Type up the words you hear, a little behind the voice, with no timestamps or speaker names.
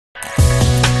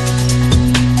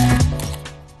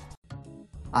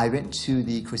I went to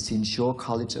the Christine Shaw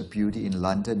College of Beauty in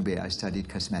London, where I studied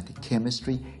cosmetic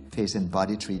chemistry, face and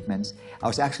body treatments. I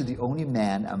was actually the only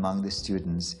man among the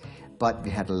students, but we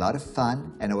had a lot of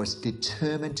fun and I was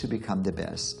determined to become the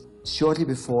best. Shortly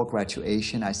before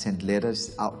graduation, I sent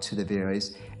letters out to the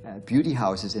various beauty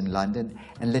houses in London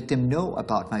and let them know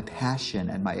about my passion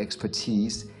and my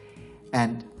expertise.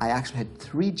 And I actually had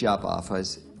 3 job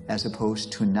offers as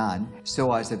opposed to none.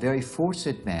 So I was a very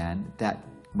fortunate man that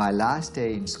my last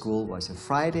day in school was a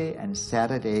Friday, and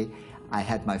Saturday I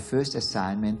had my first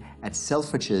assignment at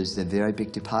Selfridges, the very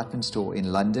big department store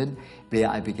in London, where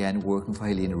I began working for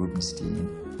Helene Rubinstein.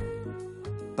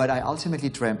 But I ultimately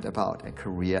dreamt about a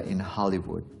career in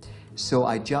Hollywood. So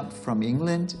I jumped from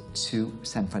England to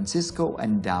San Francisco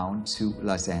and down to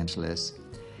Los Angeles.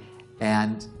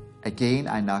 And again,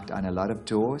 I knocked on a lot of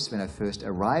doors when I first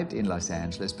arrived in Los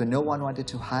Angeles, but no one wanted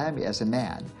to hire me as a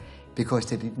man because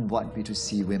they didn't want me to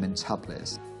see women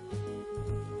topless.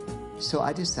 So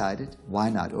I decided, why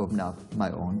not open up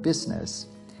my own business?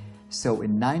 So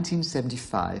in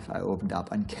 1975, I opened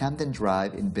up on Camden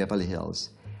Drive in Beverly Hills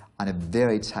on a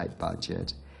very tight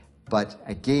budget. But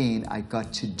again, I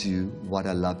got to do what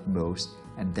I loved most,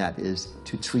 and that is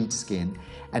to treat skin.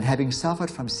 And having suffered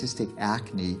from cystic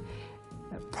acne,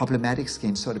 problematic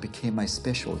skin sort of became my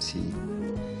specialty.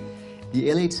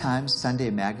 The LA Times Sunday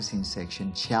magazine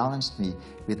section challenged me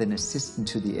with an assistant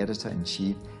to the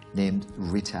editor-in-chief named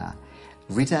Rita.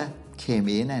 Rita came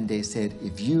in and they said,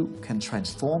 if you can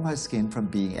transform her skin from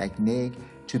being acneic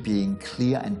to being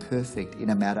clear and perfect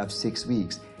in a matter of 6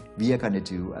 weeks, we are going to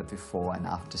do a before and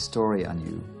after story on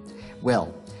you.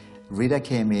 Well, Rita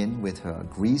came in with her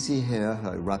greasy hair,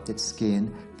 her erupted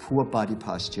skin, poor body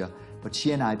posture, but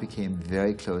she and I became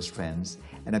very close friends,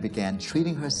 and I began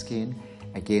treating her skin,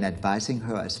 again advising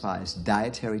her as far as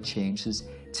dietary changes,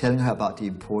 telling her about the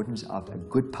importance of a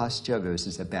good posture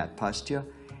versus a bad posture.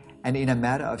 And in a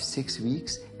matter of 6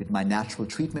 weeks, with my natural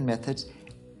treatment methods,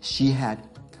 she had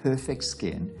perfect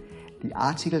skin. The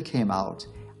article came out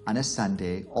on a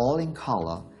Sunday, all in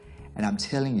color, and I'm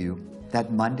telling you,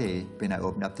 that Monday when I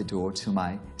opened up the door to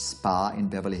my spa in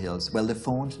Beverly Hills, well, the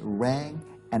phones rang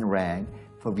and rang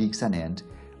for weeks on end.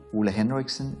 Ole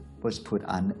Henriksen was put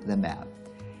on the map.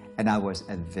 And I was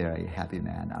a very happy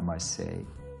man, I must say.